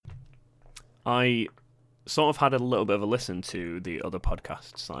I sort of had a little bit of a listen to the other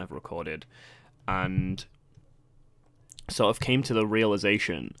podcasts that I've recorded, and sort of came to the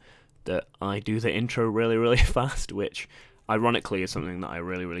realization that I do the intro really, really fast, which ironically is something that I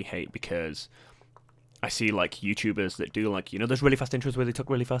really, really hate because I see like YouTubers that do like, those really fast intros where they talk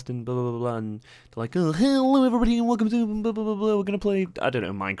really fast and blah, blah, blah, blah, and they're like, oh, hello everybody and welcome to blah, blah, blah, blah. We're going to play, I don't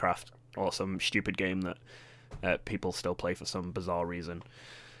know, Minecraft or some stupid game that people still play for some bizarre reason.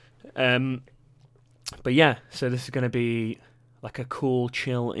 But yeah, so this is going to be like a cool,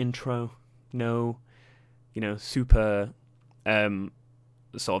 chill intro. No, super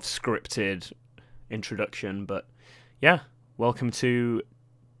sort of scripted introduction. But yeah, welcome to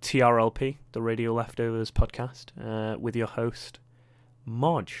TRLP, the Radio Leftovers podcast, with your host,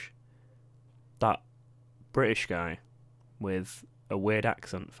 Modge, that British guy with a weird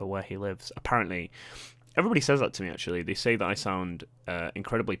accent for where he lives. Apparently, everybody says that to me, actually. They say that I sound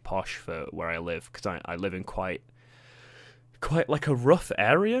incredibly posh for where I live, because I live in quite like a rough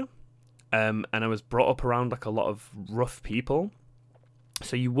area, and I was brought up around like a lot of rough people.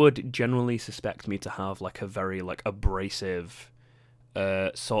 So you would generally suspect me to have like a very like abrasive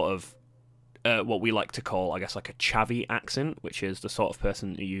sort of what we like to call, I guess, like a chavvy accent, which is the sort of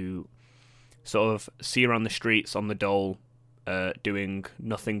person you sort of see around the streets on the dole, doing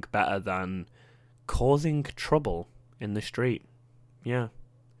nothing better than causing trouble in the street. Yeah.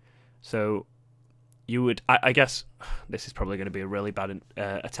 So you would, I guess, this is probably going to be a really bad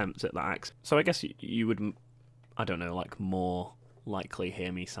attempt at that accent. So I guess you would, I don't know, like more likely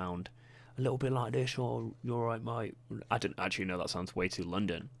hear me sound a little bit like this, or you're right, mate. I don't actually know, that sounds way too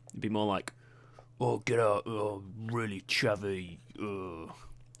London. It'd be more like, oh, get out, oh, really chavvy.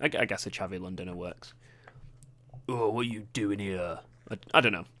 I guess a chavvy Londoner works. Oh, what are you doing here? I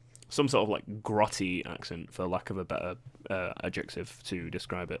don't know. Some sort of like grotty accent, for lack of a better adjective to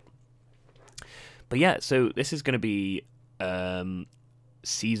describe it. But yeah, so this is going to be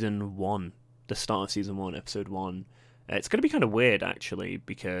season 1, the start of season 1, episode 1. It's going to be kind of weird, actually,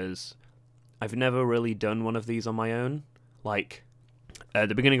 because I've never really done one of these on my own. Like,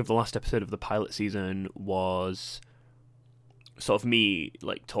 the beginning of the last episode of the pilot season was sort of me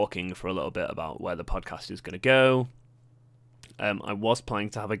like talking for a little bit about where the podcast is going to go. I was planning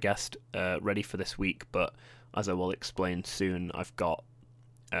to have a guest ready for this week, but as I will explain soon, I've got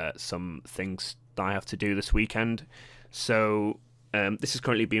some things that I have to do this weekend. So this is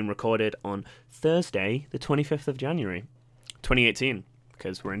currently being recorded on Thursday, the 25th of January, 2018,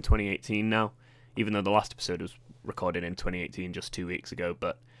 because we're in 2018 now, even though the last episode was recorded in 2018 just 2 weeks ago.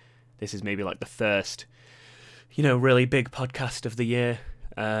 But this is maybe like the first, really big podcast of the year.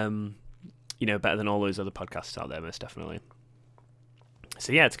 Better than all those other podcasts out there, most definitely.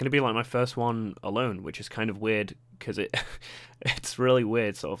 So yeah, it's going to be like my first one alone, which is kind of weird because it's really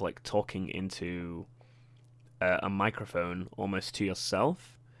weird sort of like talking into a microphone almost to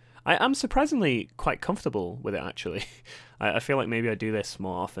yourself. I'm surprisingly quite comfortable with it, actually. I feel like maybe I do this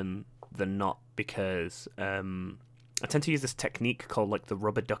more often than not because I tend to use this technique called like the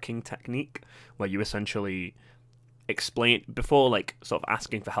rubber ducking technique, where you essentially explain before like sort of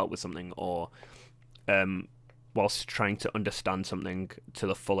asking for help with something, or whilst trying to understand something to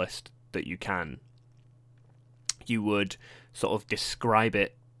the fullest that you can, you would sort of describe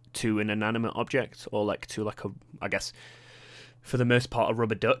it to an inanimate object, or like to like a, I guess, for the most part, a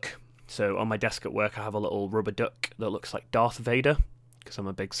rubber duck. So on my desk at work, I have a little rubber duck that looks like Darth Vader, because I'm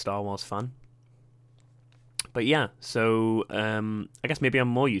a big Star Wars fan. But yeah, so I guess maybe I'm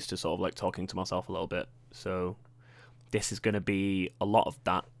more used to sort of like talking to myself a little bit. So this is going to be a lot of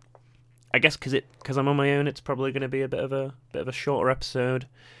that. I guess because I'm on my own, it's probably going to be a bit of a shorter episode.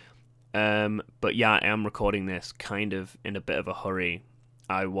 But yeah, I am recording this kind of in a bit of a hurry.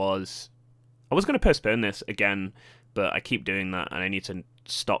 I was going to postpone this again, but I keep doing that, and I need to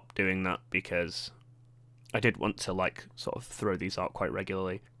stop doing that because I did want to like sort of throw these out quite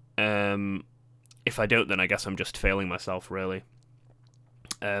regularly. If I don't, then I guess I'm just failing myself, really.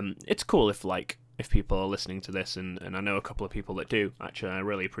 It's cool if people are listening to this, and I know a couple of people that do. Actually, I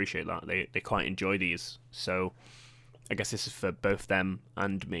really appreciate that. They quite enjoy these, so I guess this is for both them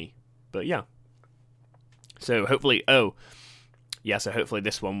and me. But yeah. So hopefully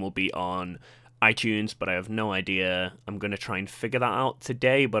this one will be on iTunes, but I have no idea. I'm going to try and figure that out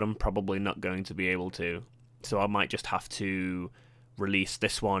today, but I'm probably not going to be able to. So I might just have to release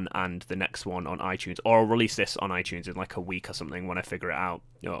this one and the next one on iTunes, or I'll release this on iTunes in like a week or something when I figure it out,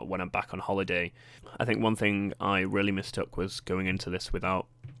 when I'm back on holiday. I think one thing I really mistook was going into this without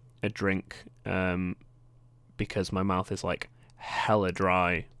a drink, because my mouth is like hella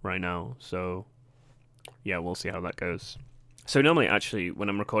dry right now. So yeah, we'll see how that goes. So normally, actually, when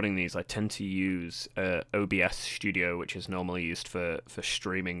I'm recording these, I tend to use OBS Studio, which is normally used for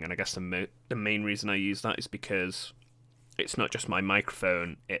streaming. And I guess the main reason I use that is because it's not just my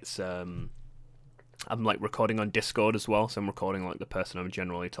microphone. It's I'm like recording on Discord as well, so I'm recording like the person I'm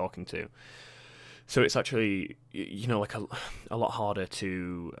generally talking to. So it's actually, like a lot harder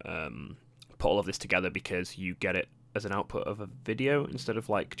to put all of this together because you get it as an output of a video instead of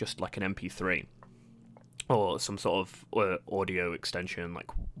like just like an MP3 or some sort of audio extension like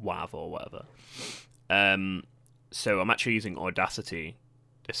WAV or whatever. So I'm actually using Audacity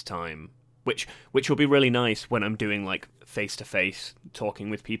this time, which will be really nice when I'm doing like face-to-face talking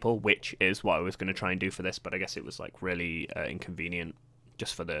with people, which is what I was going to try and do for this, but I guess it was like really inconvenient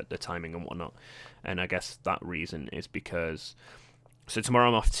just for the timing and whatnot. And I guess that reason is because... So tomorrow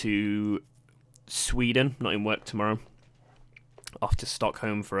I'm off to Sweden, not in work tomorrow. Off to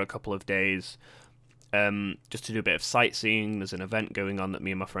Stockholm for a couple of days, just to do a bit of sightseeing. There's an event going on that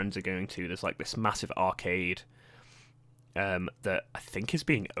me and my friends are going to. There's like this massive arcade that I think is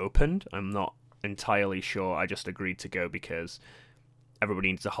being opened. I'm not entirely sure. I just agreed to go because everybody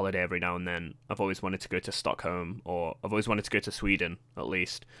needs a holiday every now and then. I've always wanted to go to Stockholm, or I've always wanted to go to Sweden, at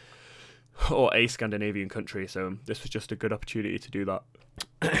least, or a Scandinavian country, so this was just a good opportunity to do that.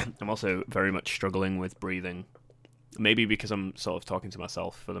 I'm also very much struggling with breathing. Maybe because I'm sort of talking to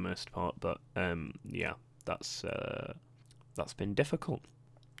myself for the most part, but yeah, that's been difficult.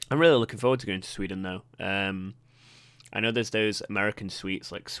 I'm really looking forward to going to Sweden, though. I know there's those American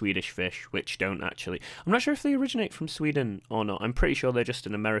sweets like Swedish Fish, which don't actually... I'm not sure if they originate from Sweden or not. I'm pretty sure they're just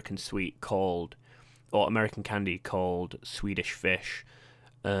an American sweet called... or American candy called Swedish Fish.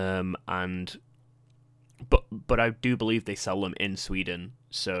 But I do believe they sell them in Sweden,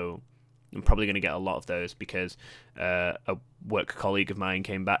 so I'm probably going to get a lot of those because a work colleague of mine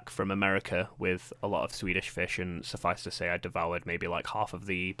came back from America with a lot of Swedish Fish, and suffice to say I devoured maybe like half of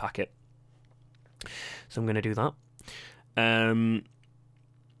the packet. So I'm going to do that.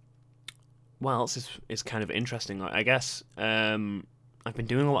 What else is kind of interesting? Like, I guess I've been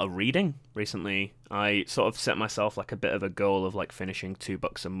doing a lot of reading recently. I sort of set myself like a bit of a goal of like finishing 2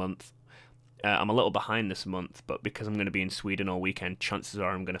 books a month. I'm a little behind this month, but because I'm going to be in Sweden all weekend, chances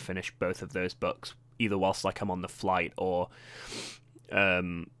are I'm going to finish both of those books, either whilst like I'm on the flight or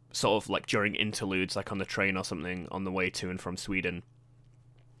sort of like during interludes, like on the train or something on the way to and from Sweden.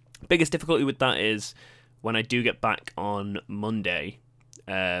 Biggest difficulty with that is when I do get back on Monday,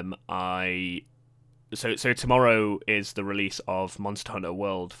 So tomorrow is the release of Monster Hunter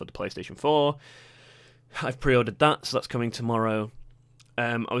World for the PlayStation 4. I've pre-ordered that, so that's coming tomorrow.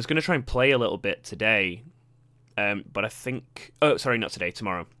 I was going to try and play a little bit today, but I think... Oh, sorry, not today,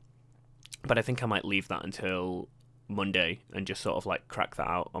 tomorrow. But I think I might leave that until Monday and just sort of like crack that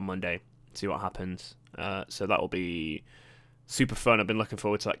out on Monday, see what happens. So that will be super fun. I've been looking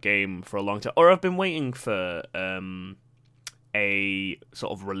forward to that game for a long time. Or I've been waiting for a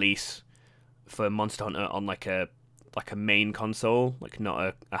sort of release for Monster Hunter on like a main console, like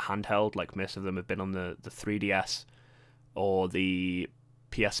not a handheld, like most of them have been on the 3DS or the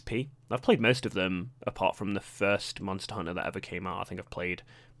PSP. I've played most of them apart from the first Monster Hunter that ever came out. I think I've played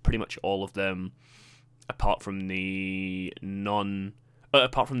pretty much all of them apart from the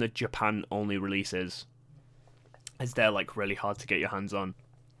Japan only releases, as they're like really hard to get your hands on.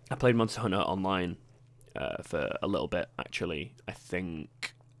 I played Monster Hunter Online for a little bit, actually. I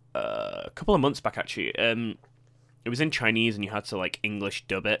think a couple of months back, actually. It was in Chinese and you had to like English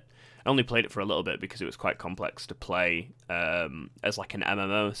dub it. I only played it for a little bit because it was quite complex to play as like an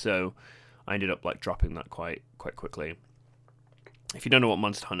MMO, so I ended up like dropping that quite quickly. If you don't know what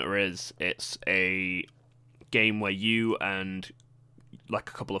Monster Hunter is, it's a game where you and like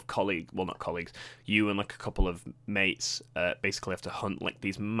a couple of you and like a couple of mates basically have to hunt like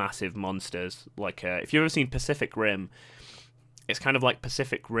these massive monsters. Like if you've ever seen Pacific Rim, it's kind of like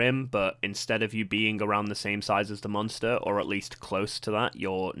Pacific Rim, but instead of you being around the same size as the monster, or at least close to that,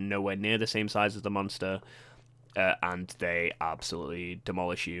 you're nowhere near the same size as the monster, and they absolutely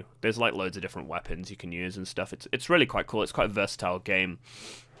demolish you. There's like loads of different weapons you can use and stuff. It's really quite cool. It's quite a versatile game.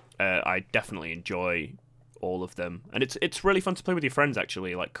 I definitely enjoy all of them, and it's really fun to play with your friends,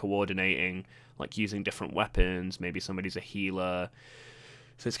 actually, like coordinating, like using different weapons. Maybe somebody's a healer,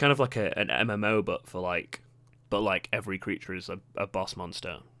 so it's kind of like an MMO, but every creature is a boss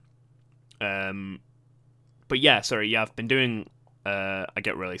monster. But yeah, I've been doing I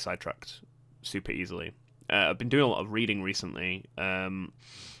get really sidetracked super easily. I've been doing a lot of reading recently. I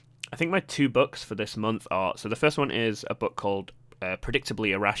think my 2 books for this month are... So the first one is a book called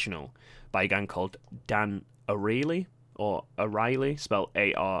Predictably Irrational by a guy called Dan Ariely, spelled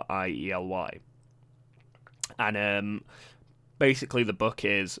Ariely. And basically the book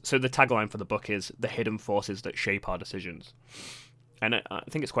is, so the tagline for the book is the hidden forces that shape our decisions. And I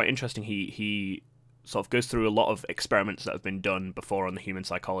think it's quite interesting. He sort of goes through a lot of experiments that have been done before on the human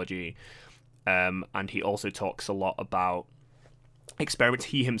psychology, and he also talks a lot about experiments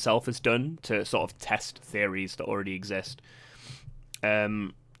he himself has done to sort of test theories that already exist.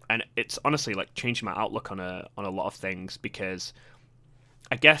 And it's honestly like changed my outlook on a lot of things, because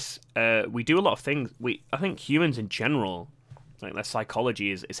I guess we do a lot of things. I think humans in general, like their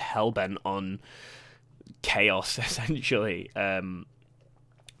psychology is hellbent on chaos, essentially. And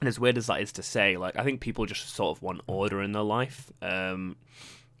as weird as that is to say, like I think people just sort of want order in their life,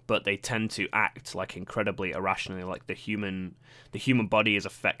 but they tend to act like incredibly irrationally. Like the human body is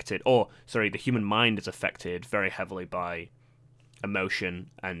affected, the human mind is affected very heavily by emotion,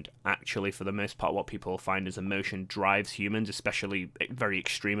 and actually for the most part what people find is emotion drives humans, especially very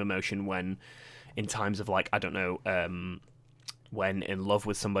extreme emotion when in times of like, I don't know, when in love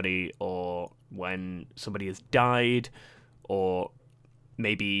with somebody, or when somebody has died, or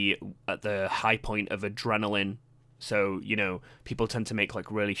maybe at the high point of adrenaline. So, you know, people tend to make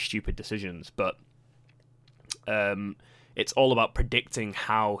like really stupid decisions, but it's all about predicting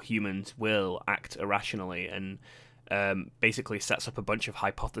how humans will act irrationally, and basically sets up a bunch of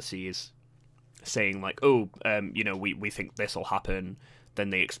hypotheses saying like, we think this will happen. Then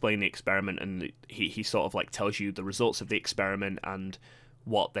they explain the experiment, and he sort of like tells you the results of the experiment and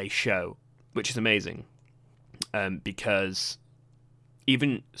what they show, which is amazing. Because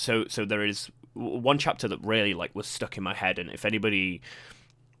even so there is one chapter that really like was stuck in my head, and if anybody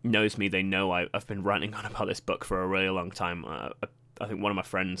knows me, they know I've been ranting on about this book for a really long time. I think one of my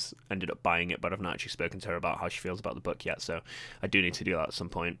friends ended up buying it, but I've not actually spoken to her about how she feels about the book yet, so I do need to do that at some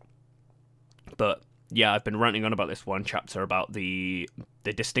point. But yeah, I've been ranting on about this one chapter about the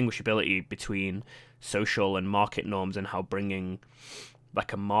distinguishability between social and market norms, and how bringing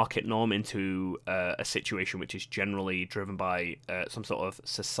like a market norm into a situation which is generally driven by some sort of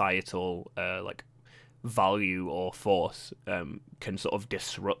societal like value or force can sort of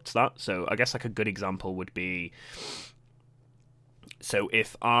disrupt that. So I guess like a good example would be, so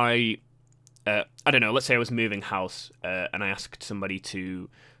if I don't know, let's say I was moving house and I asked somebody to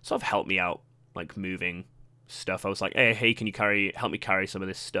sort of help me out, like moving stuff. I was like, hey, can you help me carry some of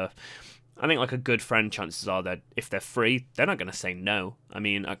this stuff? I think like a good friend, chances are that if they're free, they're not going to say no. I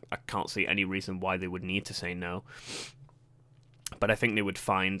mean, I can't see any reason why they would need to say no. But I think they would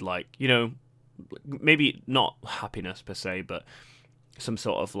find like, you know, maybe not happiness per se, but some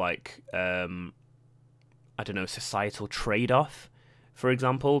sort of like, I don't know, societal trade-off, for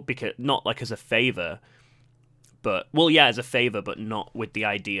example, because not like as a favor, but, well, yeah, as a favor, but not with the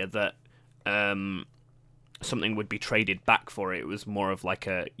idea that something would be traded back for it. It was more of like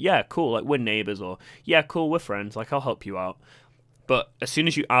a, yeah, cool, like we're neighbors, or yeah, cool, we're friends, like I'll help you out. But as soon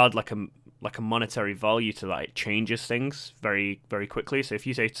as you add like a monetary value to that, it changes things very, very quickly. So if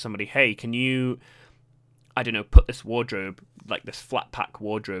you say to somebody, hey, can you, I don't know, put this wardrobe, like this flat pack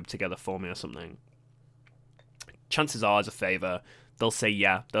wardrobe together for me or something, chances are, as a favor, they'll say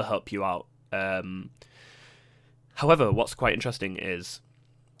yeah, they'll help you out. However, what's quite interesting is,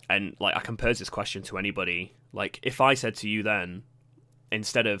 and like I can pose this question to anybody, like if I said to you then,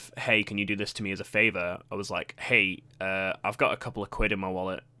 instead of, hey, can you do this to me as a favor, I was like, hey, I've got a couple of quid in my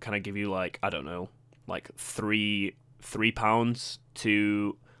wallet, can I give you like, I don't know, like £3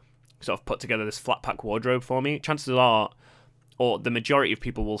 to sort of put together this flat pack wardrobe for me? Chances are, or the majority of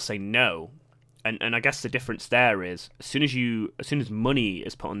people will say no. And I guess the difference there is, as soon as money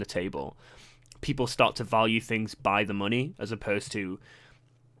is put on the table, people start to value things by the money, as opposed to,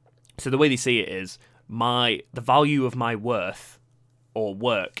 so the way they see it is, the value of my worth or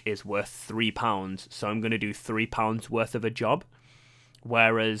work is worth £3, so I'm going to do £3 worth of a job.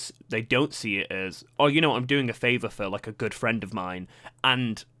 Whereas they don't see it as, oh, you know, I'm doing a favor for like a good friend of mine,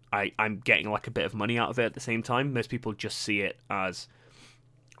 and I'm getting like a bit of money out of it at the same time. Most people just see it as,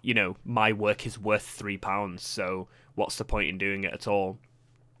 you know, my work is worth £3, so what's the point in doing it at all?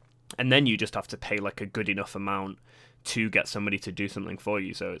 And then you just have to pay like a good enough amount to get somebody to do something for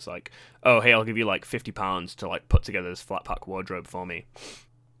you. So it's like, oh, hey, I'll give you like £50 to like put together this flat pack wardrobe for me.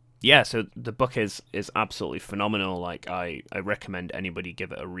 Yeah, so the book is absolutely phenomenal. Like I recommend anybody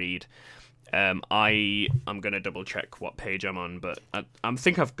give it a read. I'm gonna double check what page I'm on, but I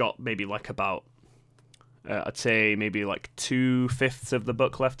think I've got maybe like about I'd say maybe like 2/5 of the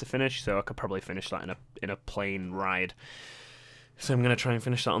book left to finish, so I could probably finish that in a plane ride. So I'm gonna try and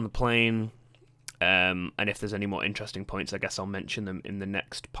finish that on the plane. And if there's any more interesting points, I guess I'll mention them in the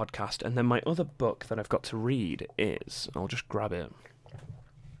next podcast. And then my other book that I've got to read is, I'll just grab it.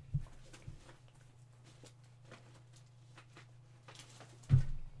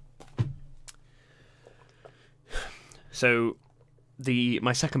 So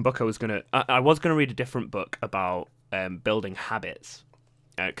my second book, I was gonna read a different book about building habits,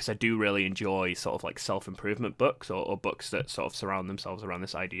 because I do really enjoy sort of like self-improvement books, or books that sort of surround themselves around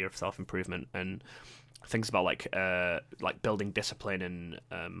this idea of self-improvement and things about like building discipline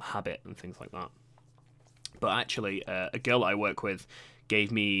and habit and things like that. But actually, a girl that I work with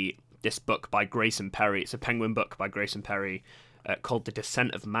gave me this book by Grayson Perry. It's a Penguin book by Grayson Perry called The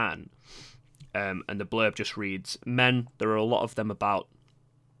Descent of Man. And the blurb just reads, "Men, there are a lot of them about.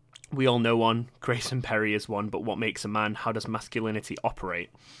 We all know one. Grayson Perry is one, but what makes a man? How does masculinity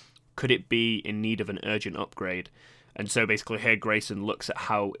operate? Could it be in need of an urgent upgrade?" And so basically here Grayson looks at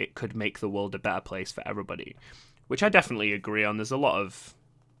how it could make the world a better place for everybody, which I definitely agree on. There's a lot of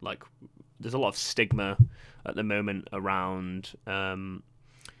stigma at the moment around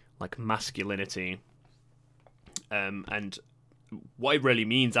like masculinity, and what it really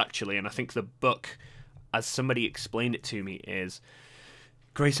means actually. And I think the book, as somebody explained it to me, is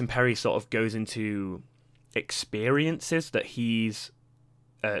Grayson Perry sort of goes into experiences that he's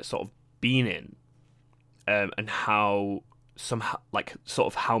sort of been in, and how somehow like sort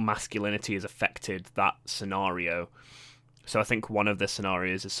of how masculinity has affected that scenario. So I think one of the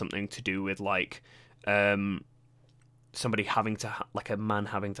scenarios is something to do with like somebody having to like a man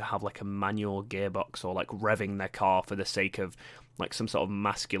having to have like a manual gearbox, or like revving their car for the sake of like some sort of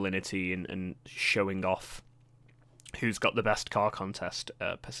masculinity and showing off who's got the best car contest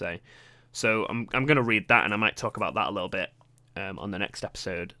per se. So I'm going to read that, and I might talk about that a little bit on the next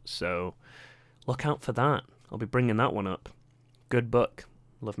episode. So look out for that. I'll be bringing that one up. Good book.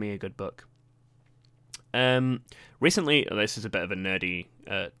 Love me a good book. Recently, this is a bit of a nerdy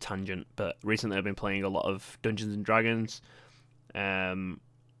tangent, but recently I've been playing a lot of Dungeons and Dragons. I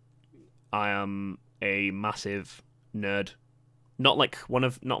am a massive nerd, not like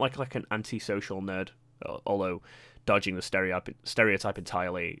an antisocial nerd, although dodging the stereotype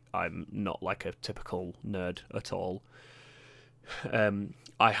entirely, I'm not like a typical nerd at all.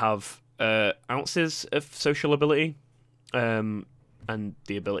 I have ounces of social ability, and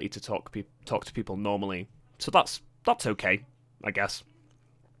the ability to talk to people normally, so that's okay, I guess.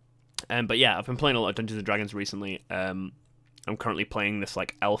 But yeah, I've been playing a lot of Dungeons and Dragons recently. I'm currently playing this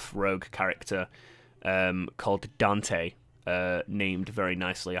like elf rogue character called Dante, named very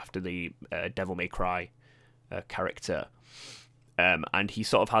nicely after the Devil May Cry character. And he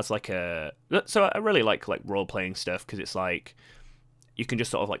sort of has like so I really like role playing stuff, because it's like you can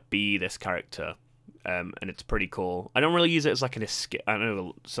just sort of like be this character. And it's pretty cool. I don't really use it as like an escape. I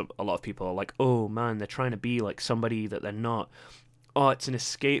know a lot of people are like, oh man, they're trying to be like somebody that they're not. Oh, it's an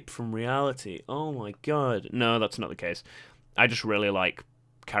escape from reality. Oh my god. No, that's not the case. I just really like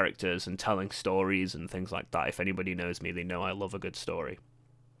characters and telling stories and things like that. If anybody knows me, they know I love a good story.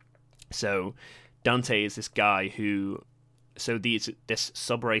 So Dante is this guy who... So this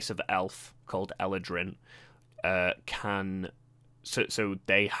sub-race of elf called Eladrin can... So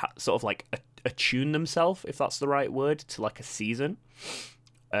they sort of like attune themselves, if that's the right word, to like a season.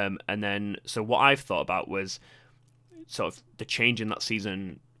 And then, so what I've thought about was sort of the change in that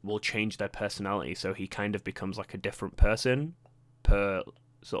season will change their personality. So he kind of becomes like a different person per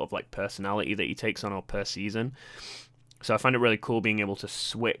sort of like personality that he takes on, or per season. So I find it really cool being able to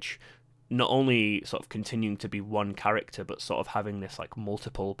switch, not only sort of continuing to be one character, but sort of having this like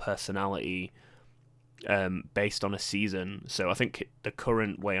multiple personality based on a season. So I think the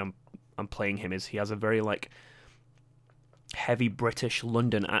current way I'm playing him is he has a very like heavy British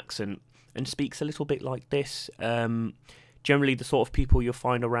London accent and speaks a little bit like this. Generally the sort of people you'll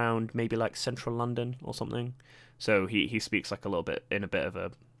find around maybe like central London or something. So he speaks like a little bit in a bit of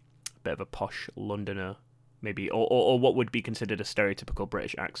a posh Londoner, maybe, or what would be considered a stereotypical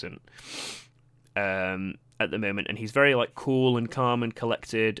British accent at the moment. And he's very like cool and calm and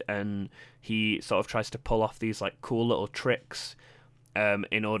collected, and he sort of tries to pull off these like cool little tricks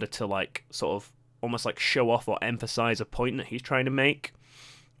in order to like sort of almost like show off or emphasize a point that he's trying to make.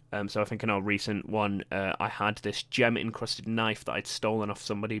 So I think in our recent one, I had this gem-encrusted knife that I'd stolen off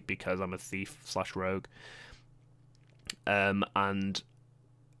somebody because I'm a thief/rogue. And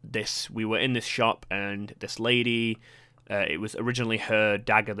we were in this shop, and this lady, it was originally her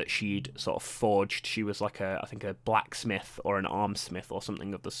dagger that she'd sort of forged. She was like I think a blacksmith or an armsmith or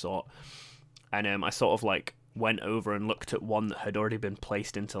something of the sort. And I sort of like went over and looked at one that had already been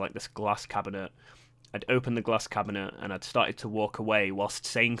placed into like this glass cabinet. I'd opened the glass cabinet and I'd started to walk away whilst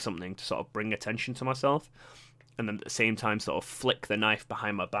saying something to sort of bring attention to myself, and then at the same time sort of flick the knife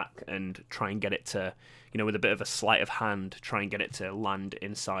behind my back and try and get it to, with a bit of a sleight of hand, try and get it to land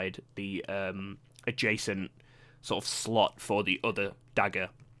inside the adjacent sort of slot for the other dagger.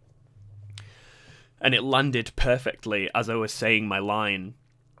 and it landed perfectly as I was saying my line,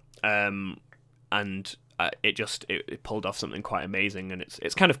 and it pulled off something quite amazing, and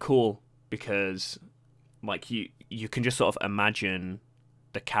it's kind of cool because like you can just sort of imagine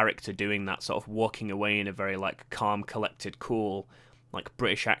the character doing that, sort of walking away in a very like calm, collected, cool like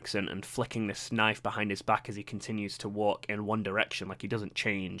British accent and flicking this knife behind his back as he continues to walk in one direction, like he doesn't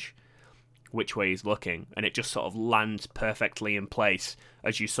change which way he's looking, and it just sort of lands perfectly in place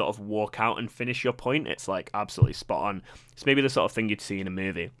as you sort of walk out and finish your point. It's like absolutely spot on. It's maybe the sort of thing you'd see in a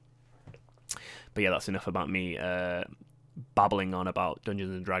movie. But yeah, that's enough about me babbling on about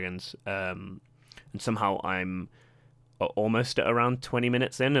Dungeons and Dragons. And somehow I'm almost at around 20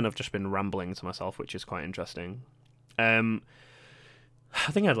 minutes in, and I've just been rambling to myself, which is quite interesting. I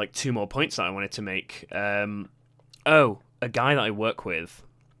think I had like 2 more points that I wanted to make. A guy that I work with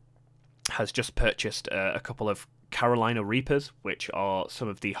has just purchased a couple of Carolina Reapers, which are some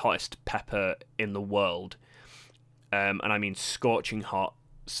of the hottest pepper in the world. And I mean scorching hot.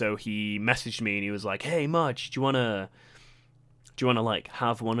 So he messaged me and he was like, "Hey Marge, do you wanna like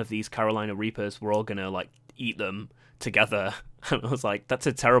have one of these Carolina Reapers? We're all gonna like eat them together." And I was like, "That's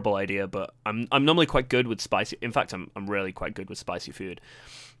a terrible idea," but I'm normally quite good with spicy. In fact, I'm really quite good with spicy food.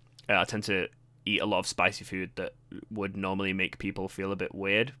 I tend to eat a lot of spicy food that would normally make people feel a bit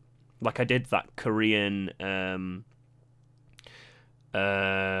weird. Like I did that Korean,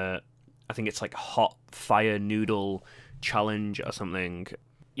 I think it's like hot fire noodle challenge or something.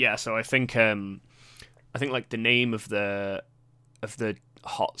 Yeah, so I think like the name of the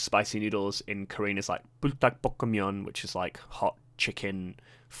hot spicy noodles in Korean is like bultakbokkeumyeon, which is like hot chicken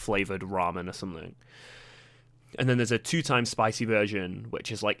flavored ramen or something. And then there's a 2-time spicy version,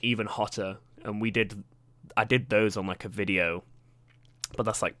 which is like even hotter. And I did those on like a video, but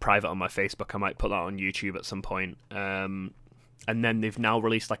that's like private on my Facebook. I might put that on YouTube at some point. And then they've now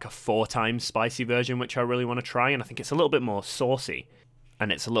released like a 4-time spicy version, which I really want to try. And I think it's a little bit more saucy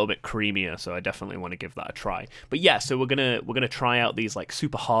and it's a little bit creamier. So I definitely want to give that a try. But yeah, so we're gonna try out these like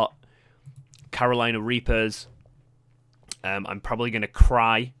super hot Carolina Reapers. I'm probably gonna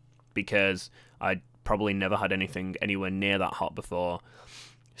cry because I probably never had anything anywhere near that hot before.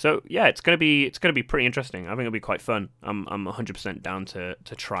 So yeah, it's gonna be pretty interesting. I think it'll be quite fun. I'm 100% down to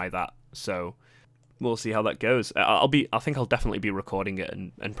try that. So we'll see how that goes. I think I'll definitely be recording it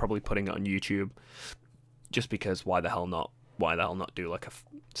and probably putting it on YouTube, just because why the hell not? Why the hell not do like a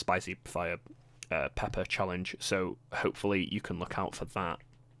spicy fire pepper challenge? So hopefully you can look out for that.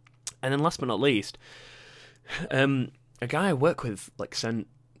 And then last but not least, a guy I work with like sent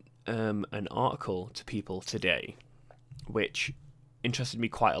an article to people today, which interested me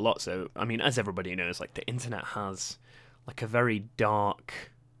quite a lot. So, I mean, as everybody knows, like the internet has like a very dark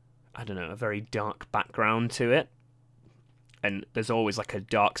background to it. And there's always like a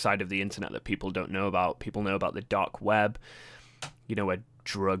dark side of the internet that people don't know about. People know about the dark web, you know, where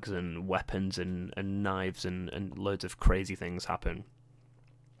drugs and weapons and knives and loads of crazy things happen,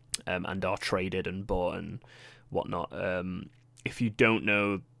 and are traded and bought and whatnot. If you don't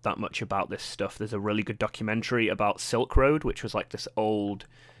know that much about this stuff, there's a really good documentary about Silk Road, which was like this old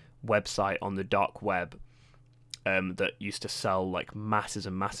website on the dark web that used to sell like massive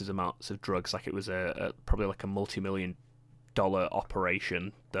amounts of drugs. Like it was probably like a multi-million-dollar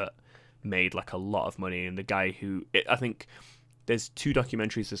operation that made like a lot of money. And the guy I think there's 2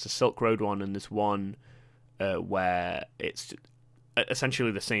 documentaries. There's the Silk Road one and there's one where it's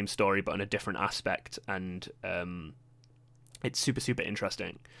essentially the same story but in a different aspect, and it's super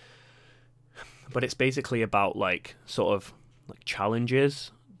interesting. But it's basically about like sort of like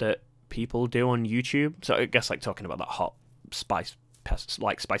challenges that people do on YouTube. So I guess like talking about that hot spicy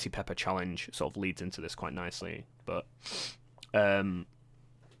pepper challenge sort of leads into this quite nicely. But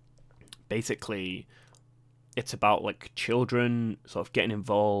basically it's about like children sort of getting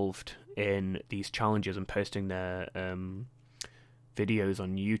involved in these challenges and posting their videos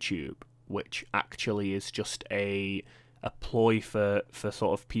on YouTube, which actually is just a ploy for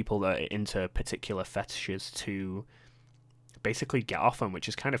sort of people that are into particular fetishes to basically get off on, which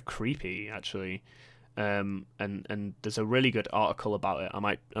is kind of creepy actually. And there's a really good article about it. I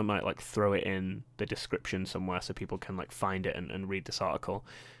might like throw it in the description somewhere so people can like find it and read this article.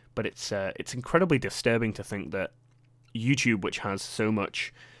 But it's incredibly disturbing to think that YouTube, which has so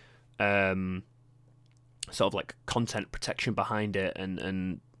much sort of like content protection behind it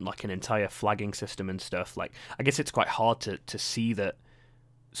and like an entire flagging system and stuff, like I guess it's quite hard to see that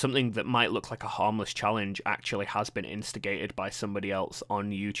something that might look like a harmless challenge actually has been instigated by somebody else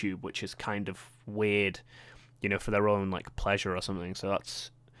on YouTube, which is kind of weird, you know, for their own like pleasure or something. So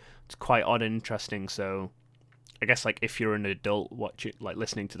it's quite odd and interesting. So I guess like if you're an adult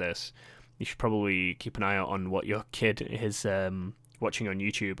listening to this, you should probably keep an eye out on what your kid is watching on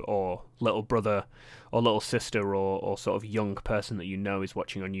YouTube, or little brother or little sister or sort of young person that you know is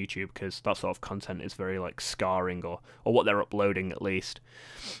watching on YouTube, because that sort of content is very like scarring, or what they're uploading at least.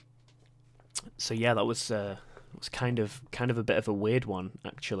 So yeah, that was kind of a bit of a weird one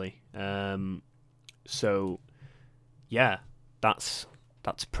actually. So yeah, that's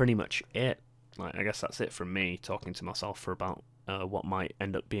pretty much it. Like, I guess that's it from me talking to myself for about what might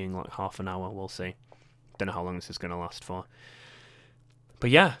end up being like half an hour. We'll see. Don't know how long this is going to last for. But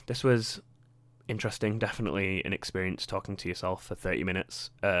yeah, this was interesting. Definitely an experience talking to yourself for 30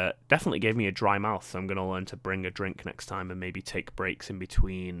 minutes. Definitely gave me a dry mouth, so I'm going to learn to bring a drink next time and maybe take breaks in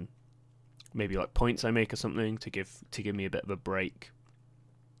between, maybe like points I make or something to give me a bit of a break.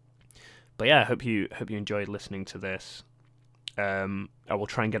 But yeah, I hope you enjoyed listening to this. I will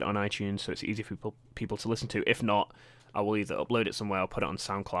try and get it on iTunes so it's easy for people to listen to. If not, I will either upload it somewhere, I'll put it on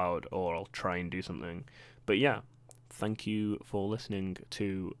SoundCloud, or I'll try and do something. But yeah, thank you for listening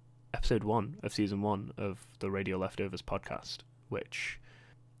to episode 1 of season 1 of the Radio Leftovers podcast, which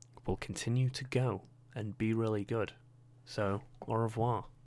will continue to go and be really good. So, au revoir.